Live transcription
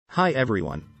Hi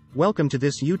everyone, welcome to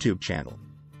this YouTube channel.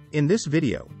 In this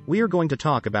video, we are going to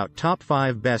talk about top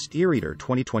 5 best e-reader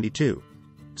 2022.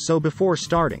 So before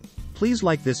starting, please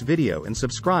like this video and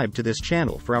subscribe to this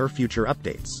channel for our future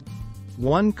updates.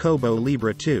 1. Kobo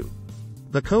Libra 2.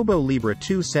 The Kobo Libra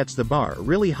 2 sets the bar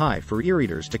really high for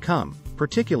e-readers to come,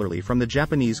 particularly from the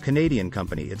Japanese-Canadian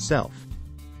company itself.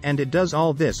 And it does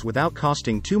all this without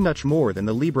costing too much more than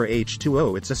the Libra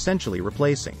H2O it's essentially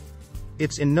replacing.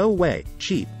 It's in no way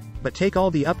cheap, but take all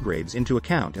the upgrades into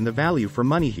account and the value for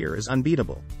money here is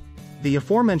unbeatable. The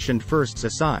aforementioned firsts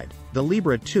aside, the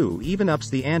Libra 2 even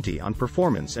ups the ante on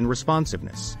performance and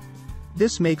responsiveness.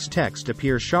 This makes text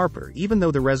appear sharper even though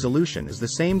the resolution is the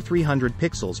same 300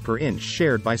 pixels per inch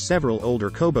shared by several older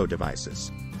Kobo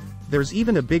devices. There's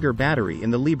even a bigger battery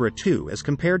in the Libra 2 as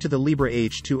compared to the Libra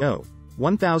H2O,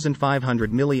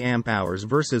 1500 mAh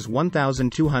versus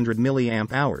 1200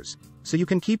 mAh, so you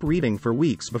can keep reading for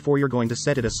weeks before you're going to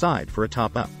set it aside for a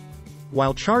top-up.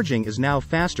 While charging is now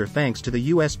faster thanks to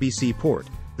the USB-C port,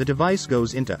 the device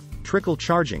goes into trickle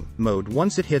charging mode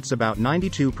once it hits about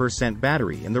 92%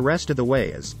 battery and the rest of the way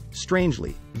is,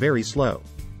 strangely, very slow.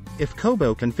 If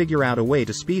Kobo can figure out a way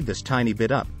to speed this tiny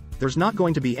bit up, there's not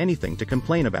going to be anything to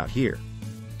complain about here.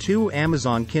 2.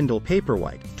 Amazon Kindle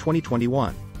Paperwhite,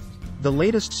 2021. The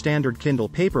latest standard Kindle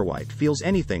Paperwhite feels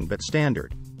anything but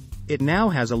standard. It now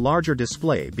has a larger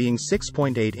display being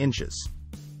 6.8 inches.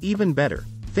 Even better,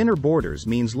 thinner borders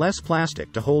means less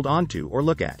plastic to hold onto or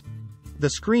look at. The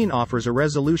screen offers a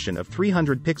resolution of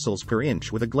 300 pixels per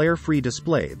inch with a glare-free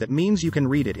display that means you can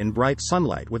read it in bright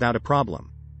sunlight without a problem.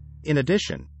 In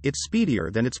addition, it's speedier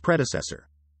than its predecessor.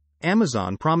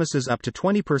 Amazon promises up to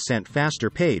 20% faster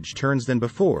page turns than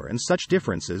before, and such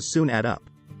differences soon add up.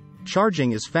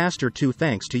 Charging is faster too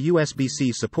thanks to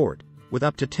USB-C support, with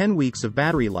up to 10 weeks of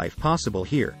battery life possible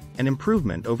here, an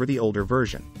improvement over the older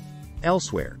version.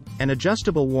 Elsewhere, an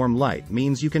adjustable warm light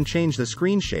means you can change the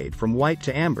screen shade from white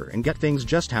to amber and get things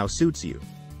just how suits you.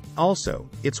 Also,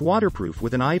 it's waterproof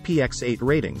with an IPX8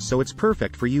 rating, so it's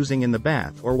perfect for using in the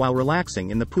bath or while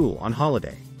relaxing in the pool on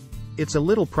holiday. It's a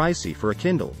little pricey for a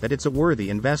Kindle, but it's a worthy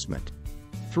investment.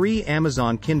 3.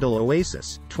 Amazon Kindle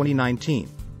Oasis, 2019.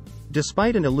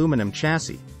 Despite an aluminum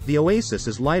chassis, the Oasis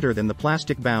is lighter than the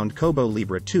plastic-bound Kobo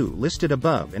Libra 2 listed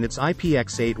above, and its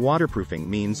IPX8 waterproofing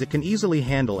means it can easily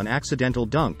handle an accidental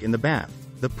dunk in the bath,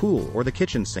 the pool or the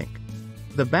kitchen sink.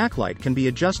 The backlight can be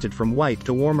adjusted from white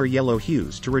to warmer yellow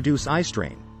hues to reduce eye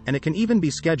strain, and it can even be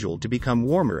scheduled to become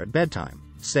warmer at bedtime,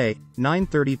 say,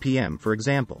 9:30 p.m. for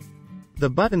example. The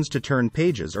buttons to turn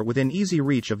pages are within easy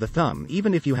reach of the thumb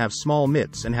even if you have small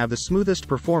mitts, and have the smoothest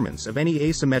performance of any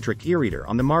asymmetric e-reader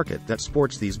on the market that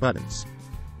sports these buttons.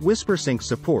 WhisperSync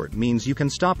support means you can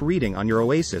stop reading on your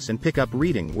Oasis and pick up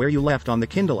reading where you left on the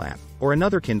Kindle app, or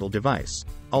another Kindle device,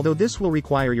 although this will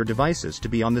require your devices to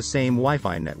be on the same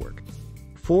Wi-Fi network.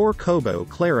 4. Kobo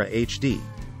Clara HD.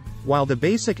 While the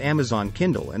basic Amazon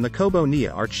Kindle and the Kobo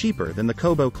Nia are cheaper than the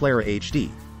Kobo Clara HD,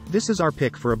 this is our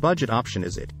pick for a budget option.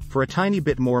 Is it? For a tiny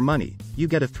bit more money, you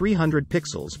get a 300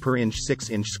 pixels per inch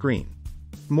 6-inch screen.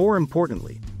 More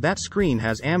importantly, that screen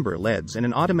has amber LEDs and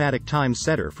an automatic time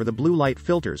setter for the blue light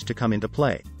filters to come into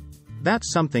play.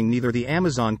 That's something neither the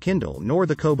Amazon Kindle nor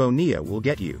the Kobo Nia will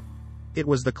get you. It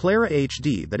was the Clara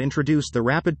HD that introduced the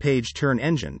rapid page turn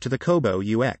engine to the Kobo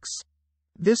UX.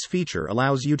 This feature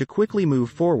allows you to quickly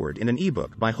move forward in an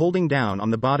ebook by holding down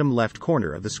on the bottom left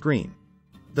corner of the screen.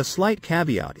 The slight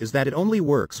caveat is that it only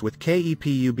works with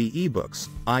KEPUB ebooks,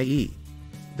 i.e.,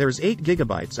 there's 8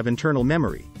 GB of internal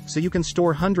memory, so you can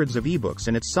store hundreds of ebooks,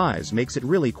 and its size makes it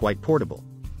really quite portable.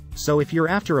 So if you're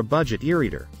after a budget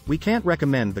e-reader, we can't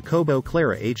recommend the Kobo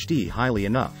Clara HD highly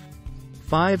enough.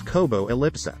 5. Kobo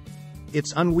Ellipsa.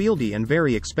 It's unwieldy and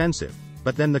very expensive,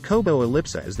 but then the Kobo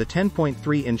Ellipsa is the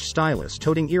 10.3-inch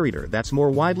stylus-toting e-reader that's more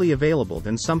widely available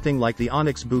than something like the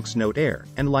Onyx Boox Note Air,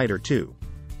 and lighter too.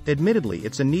 Admittedly,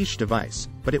 it's a niche device,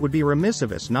 but it would be remiss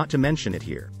of us not to mention it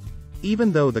here.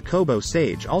 Even though the Kobo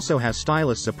Sage also has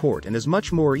stylus support and is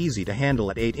much more easy to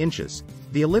handle at 8 inches,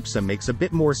 the Ellipsa makes a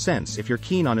bit more sense if you're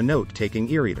keen on a note-taking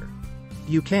e-reader.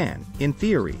 You can, in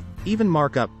theory, even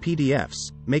mark up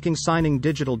PDFs, making signing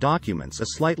digital documents a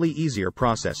slightly easier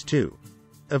process too.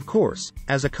 Of course,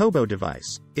 as a Kobo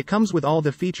device, it comes with all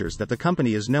the features that the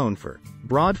company is known for: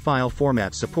 broad file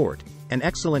format support, an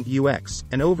excellent UX,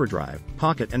 and overdrive,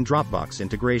 pocket and Dropbox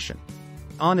integration.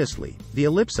 Honestly, the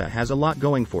Ellipsa has a lot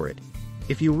going for it,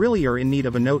 if you really are in need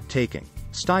of a note-taking,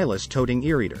 stylus-toting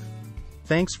e-reader.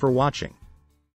 Thanks for watching.